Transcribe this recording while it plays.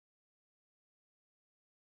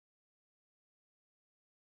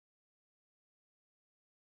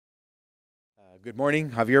Good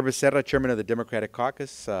morning. Xavier Becerra, Chairman of the Democratic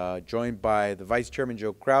Caucus, joined by the Vice Chairman,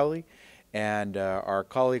 Joe Crowley, and our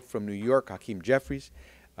colleague from New York, Hakeem Jeffries.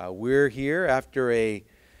 We're here after a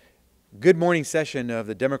good morning session of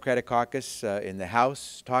the Democratic Caucus in the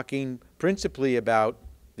House, talking principally about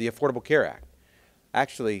the Affordable Care Act.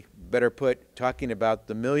 Actually, better put, talking about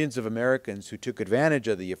the millions of Americans who took advantage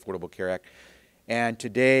of the Affordable Care Act and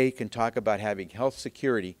today can talk about having health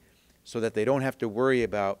security so that they don't have to worry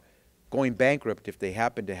about going bankrupt if they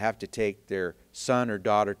happen to have to take their son or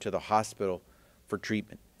daughter to the hospital for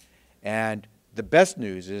treatment. And the best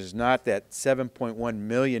news is not that 7.1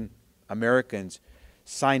 million Americans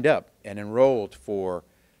signed up and enrolled for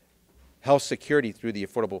health security through the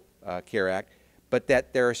Affordable Care Act, but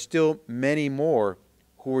that there are still many more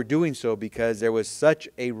who are doing so because there was such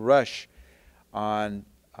a rush on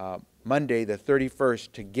Monday, the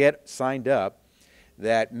 31st, to get signed up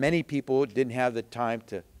that many people didn't have the time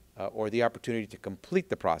to or the opportunity to complete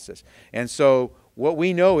the process. And so what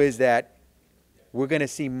we know is that we're going to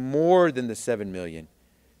see more than the 7 million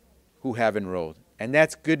who have enrolled. And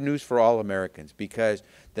that's good news for all Americans because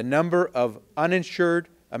the number of uninsured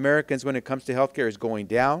Americans when it comes to health care is going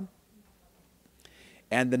down,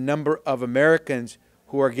 and the number of Americans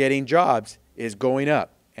who are getting jobs is going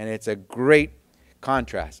up. And it's a great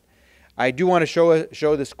contrast. I do want to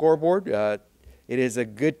show the scoreboard. It is a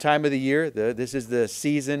good time of the year. This is the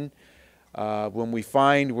season when we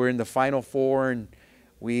find we're in the Final Four and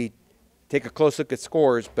we take a close look at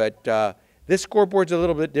scores. But this scoreboard's a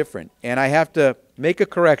little bit different, and I have to make a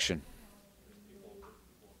correction.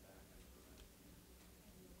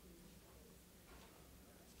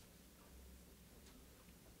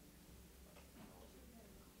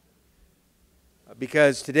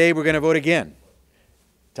 Because today we're going to vote again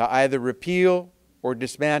to either repeal or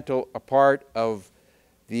dismantle a part of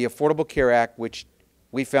the Affordable Care Act, which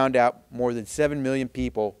we found out more than 7 million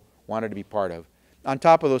people wanted to be part of. On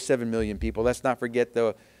top of those 7 million people, let's not forget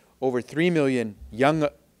the over 3 million young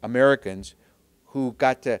Americans who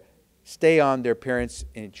got to stay on their parents'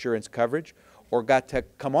 insurance coverage or got to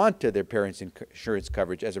come on to their parents' insurance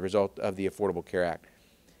coverage as a result of the Affordable Care Act.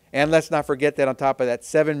 And let's not forget that on top of that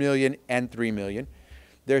 7 million and 3 million,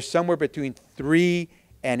 there's somewhere between 3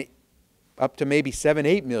 and up to maybe 7,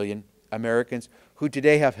 8 million Americans who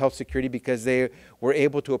today have health security because they were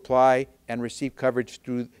able to apply and receive coverage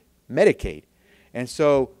through Medicaid. And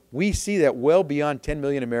so we see that well beyond 10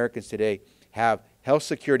 million Americans today have health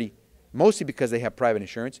security, mostly because they have private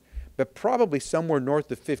insurance, but probably somewhere north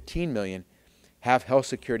of 15 million have health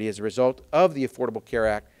security as a result of the Affordable Care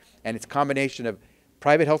Act and its combination of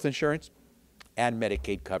private health insurance and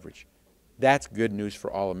Medicaid coverage. That's good news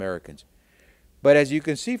for all Americans. But as you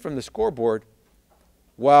can see from the scoreboard,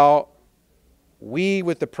 while we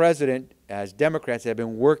with the President as Democrats have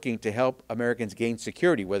been working to help Americans gain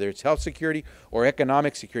security, whether it's health security or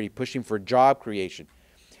economic security, pushing for job creation,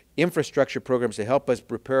 infrastructure programs to help us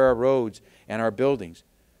repair our roads and our buildings,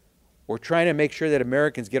 we're trying to make sure that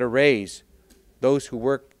Americans get a raise, those who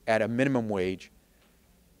work at a minimum wage.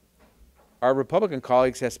 Our Republican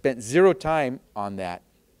colleagues have spent zero time on that.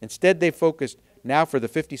 Instead, they focused now for the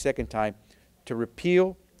 52nd time to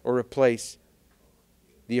repeal or replace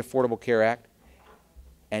the Affordable Care Act,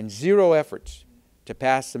 and zero efforts to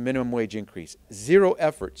pass the minimum wage increase, zero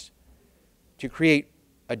efforts to create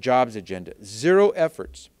a jobs agenda, zero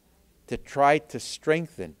efforts to try to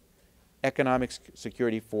strengthen economic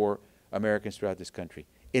security for Americans throughout this country.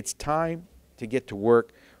 It's time to get to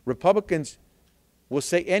work. Republicans will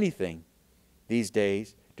say anything these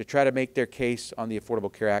days to try to make their case on the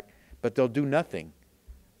Affordable Care Act, but they'll do nothing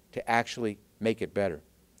to actually make it better.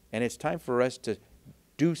 And it's time for us to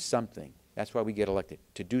do something. That's why we get elected,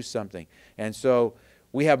 to do something. And so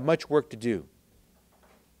we have much work to do.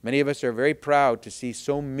 Many of us are very proud to see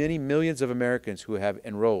so many millions of Americans who have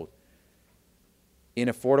enrolled in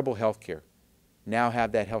affordable health care now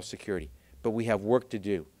have that health security. But we have work to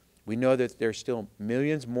do. We know that there are still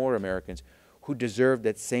millions more Americans who deserve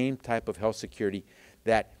that same type of health security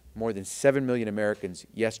that more than 7 million Americans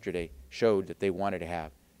yesterday showed that they wanted to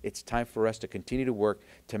have. It's time for us to continue to work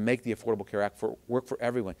to make the Affordable Care Act work for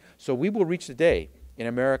everyone. So we will reach the day in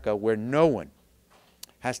America where no one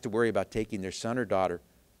has to worry about taking their son or daughter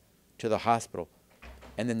to the hospital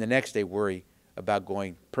and then the next day worry about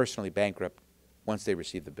going personally bankrupt once they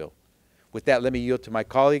receive the bill. With that, let me yield to my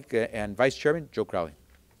colleague and Vice Chairman, Joe Crowley.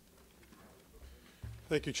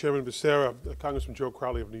 Thank you, Chairman Becerra. Congressman Joe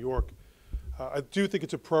Crowley of New York. I do think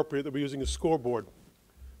it's appropriate that we're using a scoreboard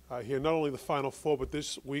here, not only the Final Four, but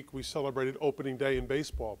this week we celebrated opening day in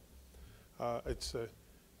baseball. It's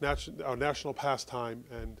our national pastime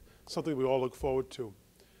and something we all look forward to.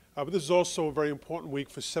 But this is also a very important week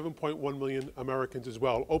for 7.1 million Americans as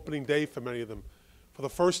well, opening day for many of them. For the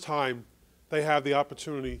first time, they have the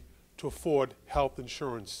opportunity to afford health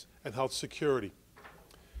insurance and health security.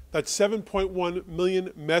 That's 7.1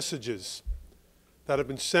 million messages that have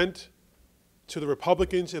been sent to the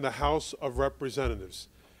Republicans in the House of Representatives.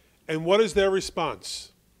 And what is their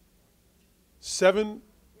response?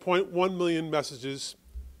 7.1 million messages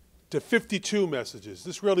to 52 messages.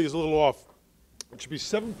 This really is a little off. It should be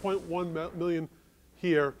 7.1 million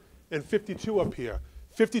here and 52 up here.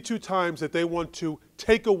 52 times that they want to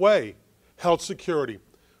take away health security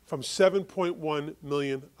from 7.1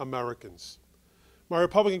 million Americans. My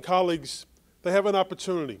Republican colleagues, they have an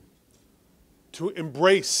opportunity to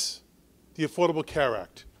embrace the Affordable Care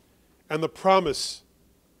Act and the promise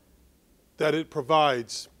that it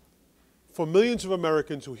provides for millions of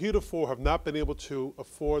Americans who heretofore have not been able to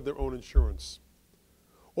afford their own insurance.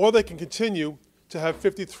 Or they can continue to have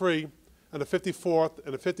 53 and a 54th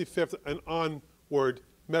and a 55th and onward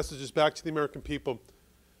messages back to the American people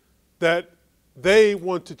that they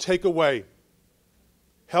want to take away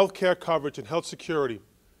health care coverage and health security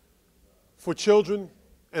for children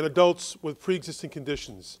and adults with pre-existing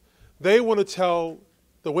conditions. They want to tell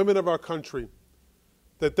the women of our country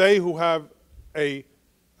that they who have a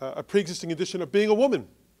pre-existing condition of being a woman,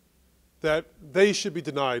 that they should be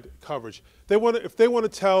denied coverage. If they want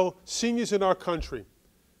to tell seniors in our country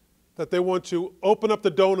that they want to open up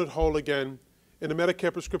the donut hole again in a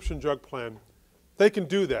Medicare prescription drug plan, they can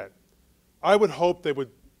do that. I would hope they would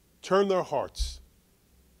turn their hearts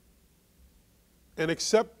and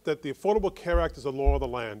accept that the Affordable Care Act is a law of the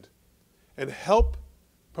land and help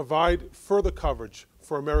provide further coverage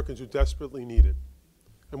for Americans who desperately need it.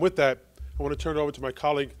 And with that, I want to turn it over to my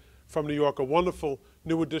colleague from New York, a wonderful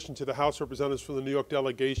new addition to the House of Representatives from the New York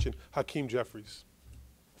delegation, Hakeem Jeffries.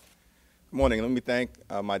 Good morning. Let me thank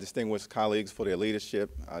my distinguished colleagues for their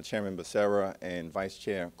leadership, Chairman Becerra and Vice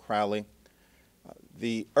Chair Crowley.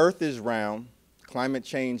 The earth is round, climate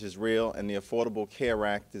change is real, and the Affordable Care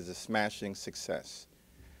Act is a smashing success.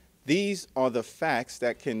 These are the facts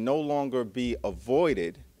that can no longer be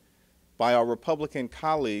avoided by our Republican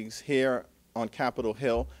colleagues here on Capitol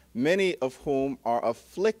Hill, many of whom are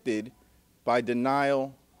afflicted by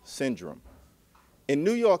denial syndrome. In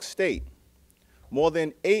New York State, more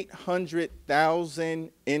than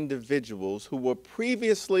 800,000 individuals who were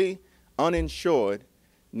previously uninsured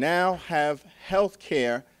now have health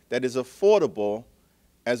care that is affordable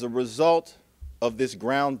as a result of this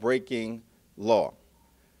groundbreaking law.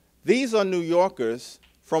 These are New Yorkers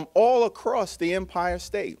from all across the Empire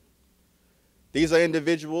State. These are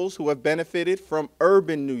individuals who have benefited from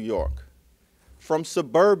urban New York, from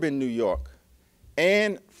suburban New York,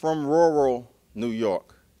 and from rural New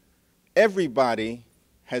York. Everybody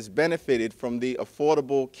has benefited from the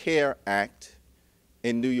Affordable Care Act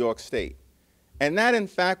in New York State. And that, in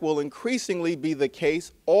fact, will increasingly be the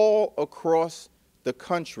case all across the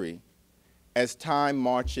country as time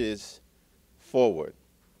marches forward.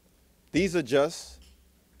 These are just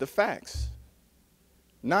the facts.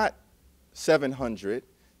 Not 700,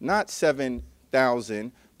 not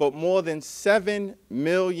 7,000, but more than 7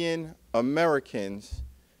 million Americans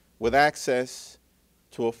with access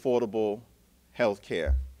to affordable health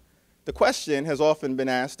care. The question has often been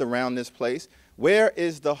asked around this place, where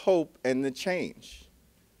is the hope and the change?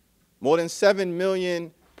 More than 7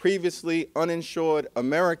 million previously uninsured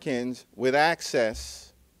Americans with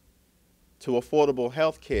access to affordable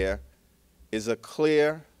health care is a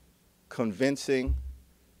clear, convincing,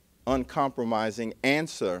 uncompromising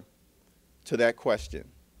answer to that question.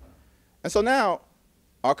 And so now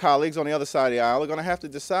our colleagues on the other side of the aisle are going to have to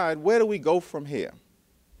decide, where do we go from here?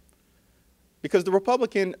 Because the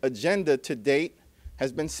Republican agenda to date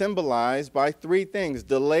has been symbolized by three things: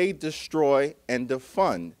 delay, destroy, and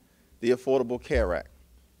defund the Affordable Care Act.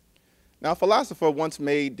 Now, a philosopher once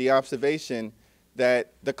made the observation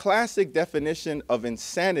that the classic definition of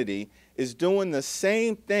insanity is doing the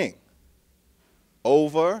same thing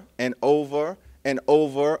over and over and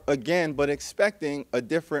over again, but expecting a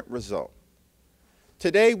different result.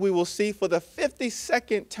 Today, we will see for the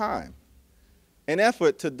 52nd time an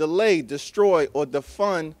effort to delay, destroy, or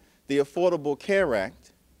defund the Affordable Care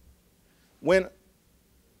Act, when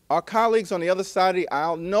our colleagues on the other side of the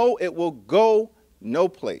aisle know it will go no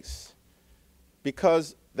place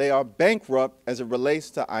because they are bankrupt as it relates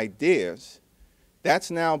to ideas. That's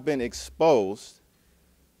now been exposed.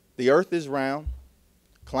 The earth is round,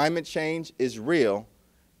 climate change is real,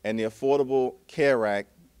 and the Affordable Care Act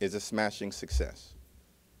is a smashing success.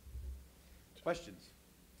 Questions?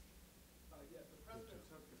 Yeah, the president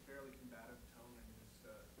took a fairly combative tone in his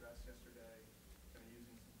address yesterday, kind of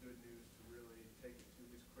using some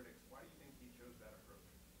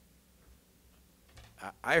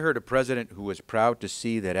I heard a president who was proud to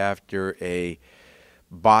see that after a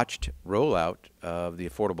botched rollout of the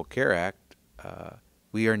Affordable Care Act,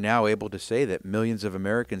 we are now able to say that millions of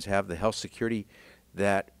Americans have the health security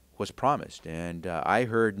that was promised. And I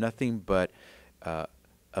heard nothing but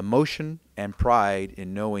emotion and pride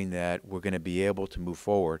in knowing that we're going to be able to move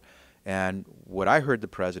forward. And what I heard the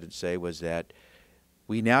president say was that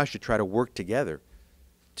we now should try to work together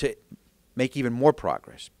to make even more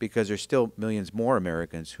progress, because there's still millions more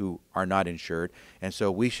Americans who are not insured. And so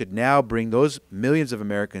we should now bring those millions of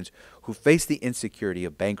Americans who face the insecurity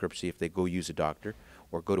of bankruptcy if they go use a doctor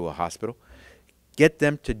or go to a hospital, get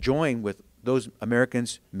them to join with those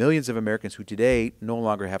Americans, millions of Americans who today no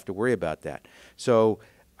longer have to worry about that. So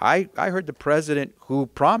I heard the president who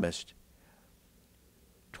promised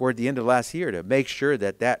toward the end of last year to make sure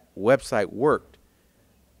that that website worked,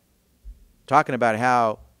 talking about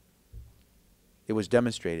how it was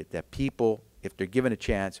demonstrated that people, if they're given a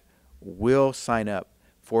chance, will sign up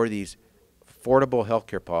for these affordable health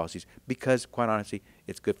care policies because, quite honestly,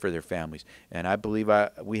 it's good for their families. And I believe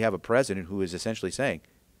we have a president who is essentially saying,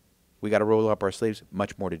 we got to roll up our sleeves,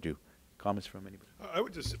 much more to do. Comments from anybody? I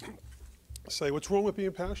would just say, what's wrong with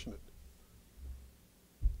being passionate?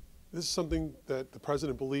 This is something that the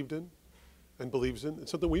president believed in and believes in.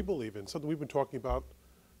 It's something we believe in, something we've been talking about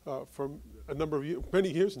for a number of years,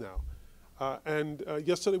 many years now.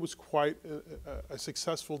 Yesterday was quite a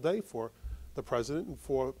successful day for the president and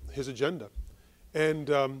for his agenda. And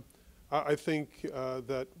I think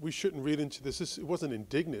that we shouldn't read into this. It wasn't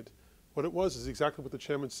indignant. What it was is exactly what the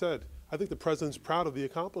chairman said. I think the president's proud of the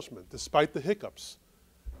accomplishment, despite the hiccups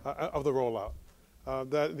of the rollout.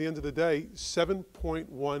 That at the end of the day,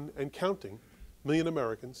 7.1 and counting million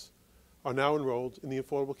Americans are now enrolled in the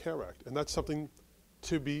Affordable Care Act. And that's something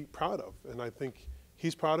to be proud of. And I think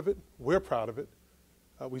he's proud of it. We're proud of it.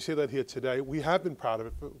 We say that here today. We have been proud of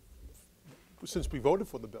it since we voted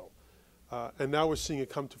for the bill. And now we're seeing it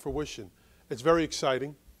come to fruition. It's very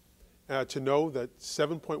exciting to know that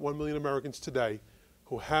 7.1 million Americans today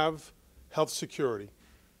who have health security.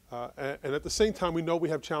 And at the same time, we know we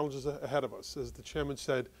have challenges ahead of us. As the chairman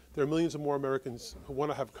said, there are millions of more Americans who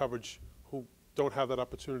want to have coverage who don't have that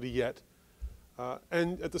opportunity yet.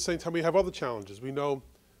 And at the same time, we have other challenges. We know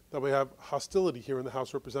that we have hostility here in the House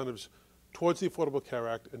of Representatives towards the Affordable Care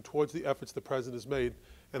Act and towards the efforts the president has made.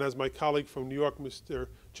 And as my colleague from New York, Mr.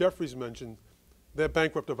 Jeffries, mentioned, they're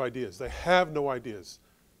bankrupt of ideas. They have no ideas.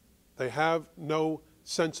 They have no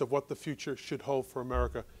sense of what the future should hold for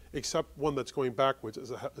America, except one that's going backwards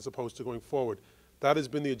as opposed to going forward. That has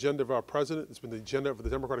been the agenda of our president. It's been the agenda of the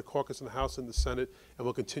Democratic Caucus in the House and the Senate, and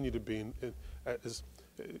will continue to be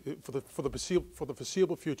for the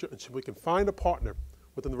foreseeable future until we can find a partner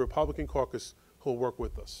within the Republican caucus who will work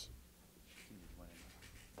with us.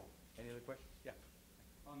 Any other questions? Yeah.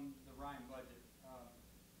 On the Ryan budget,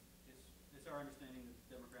 it's our understanding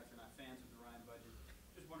that Democrats are not fans of the Ryan budget.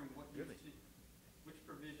 Just wondering which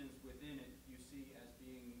provisions within it you see as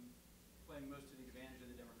playing most to the advantage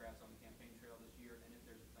of the Democrats on the campaign trail this year, and if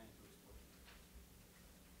there's a plan to exploit it.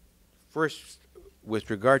 First,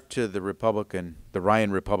 with regard to the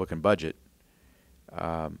Ryan Republican budget,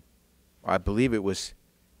 I believe it was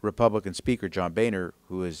Republican Speaker John Boehner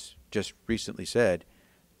who has just recently said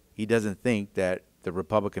he doesn't think that the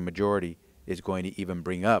Republican majority is going to even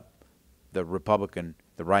bring up the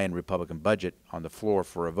Ryan Republican budget on the floor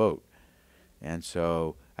for a vote. And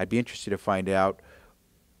so I'd be interested to find out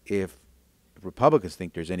if Republicans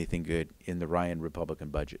think there's anything good in the Ryan Republican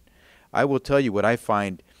budget. I will tell you what I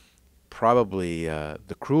find probably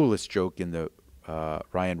the cruelest joke in the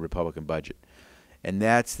Ryan Republican budget, and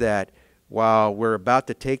that's that while we're about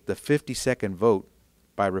to take the 50-second vote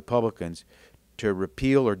by Republicans to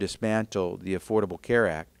repeal or dismantle the Affordable Care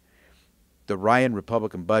Act, the Ryan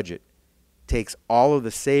Republican budget takes all of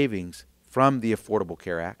the savings from the Affordable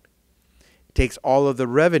Care Act, takes all of the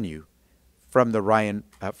revenue from the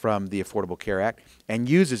Affordable Care Act, and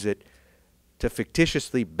uses it to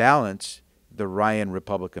fictitiously balance the Ryan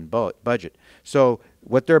Republican budget. So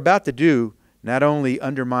what they're about to do not only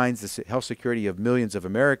undermines the health security of millions of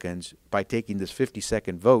Americans by taking this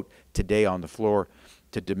 50-second vote today on the floor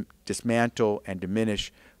to dismantle and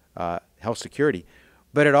diminish health security,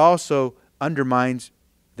 but it also undermines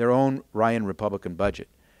their own Ryan Republican budget,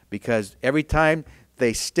 because every time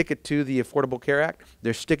they stick it to the Affordable Care Act,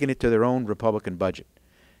 they're sticking it to their own Republican budget.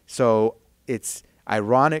 So it's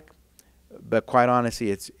ironic, but quite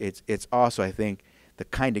honestly, it's also, I think, the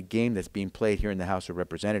kind of game that's being played here in the House of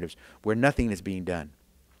Representatives, where nothing is being done.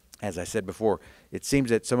 As I said before, it seems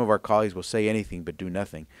that some of our colleagues will say anything but do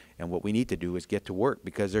nothing. And what we need to do is get to work,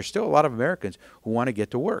 because there's still a lot of Americans who want to get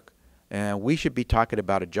to work. And we should be talking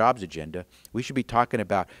about a jobs agenda. We should be talking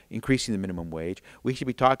about increasing the minimum wage. We should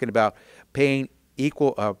be talking about paying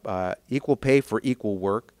equal pay for equal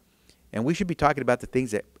work. And we should be talking about the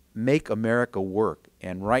things that make America work.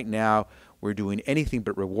 And right now, we're doing anything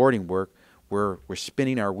but rewarding work. We're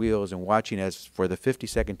spinning our wheels and watching as for the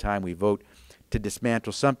 52nd time we vote to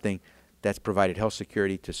dismantle something that's provided health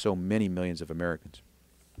security to so many millions of Americans.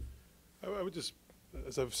 I would just,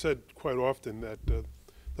 as I've said quite often, that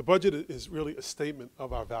the budget is really a statement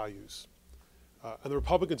of our values. And the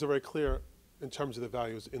Republicans are very clear in terms of the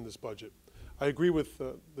values in this budget. I agree with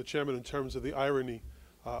the chairman in terms of the irony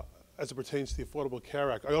as it pertains to the Affordable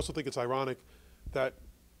Care Act. I also think it's ironic that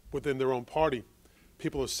within their own party,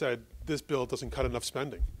 people have said this bill doesn't cut enough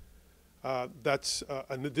spending. That's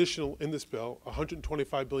an additional, in this bill,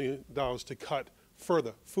 $125 billion to cut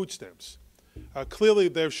further food stamps. Clearly,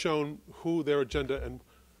 they've shown who their agenda and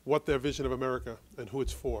what their vision of America and who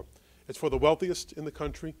it's for. It's for the wealthiest in the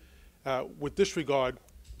country, with disregard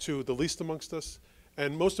to the least amongst us,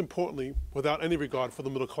 and most importantly, without any regard for the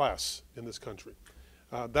middle class in this country.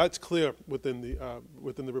 That's clear within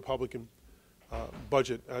the Republican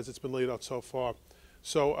budget as it's been laid out so far.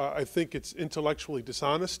 So I think it's intellectually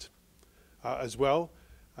dishonest as well,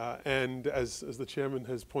 and as the chairman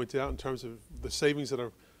has pointed out in terms of the savings that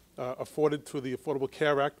are afforded through the Affordable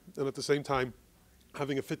Care Act, and at the same time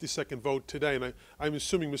having a 52nd vote today. And I'm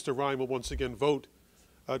assuming Mr. Ryan will once again vote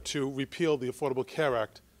to repeal the Affordable Care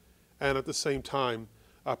Act and at the same time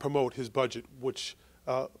promote his budget, which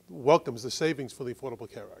welcomes the savings for the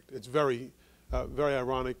Affordable Care Act. It's very, very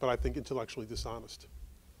ironic, but I think intellectually dishonest.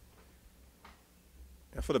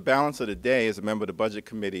 For the balance of the day, as a member of the Budget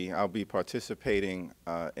Committee, I'll be participating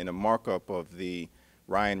in a markup of the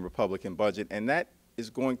Ryan Republican budget, and that is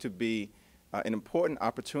going to be an important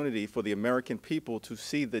opportunity for the American people to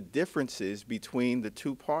see the differences between the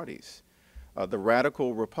two parties, the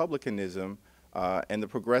radical Republicanism and the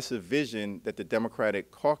progressive vision that the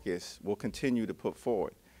Democratic Caucus will continue to put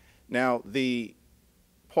forward. Now, the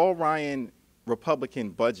Paul Ryan Republican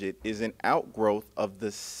budget is an outgrowth of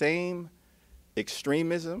the same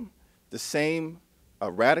extremism, the same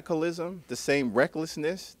radicalism, the same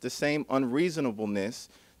recklessness, the same unreasonableness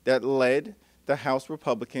that led the House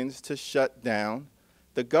Republicans to shut down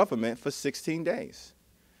the government for 16 days.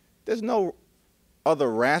 There's no other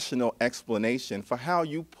rational explanation for how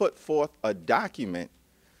you put forth a document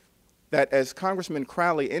that, as Congressman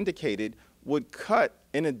Crowley indicated, would cut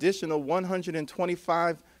an additional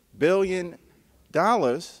 $125 billion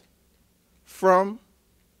from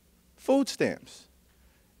food stamps,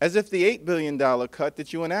 as if the $8 billion cut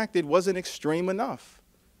that you enacted wasn't extreme enough.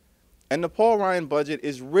 And the Paul Ryan budget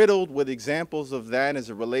is riddled with examples of that as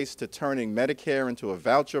it relates to turning Medicare into a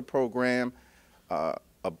voucher program,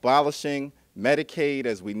 abolishing Medicaid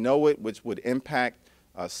as we know it, which would impact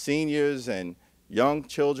seniors and young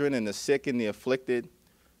children and the sick and the afflicted,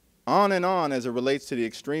 on and on as it relates to the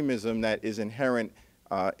extremism that is inherent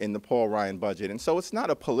in the Paul Ryan budget. And so it's not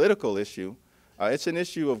a political issue. It's an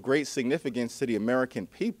issue of great significance to the American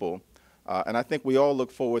people, and I think we all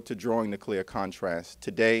look forward to drawing the clear contrast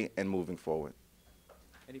today and moving forward.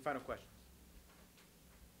 Any final questions?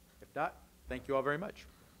 If not, thank you all very much.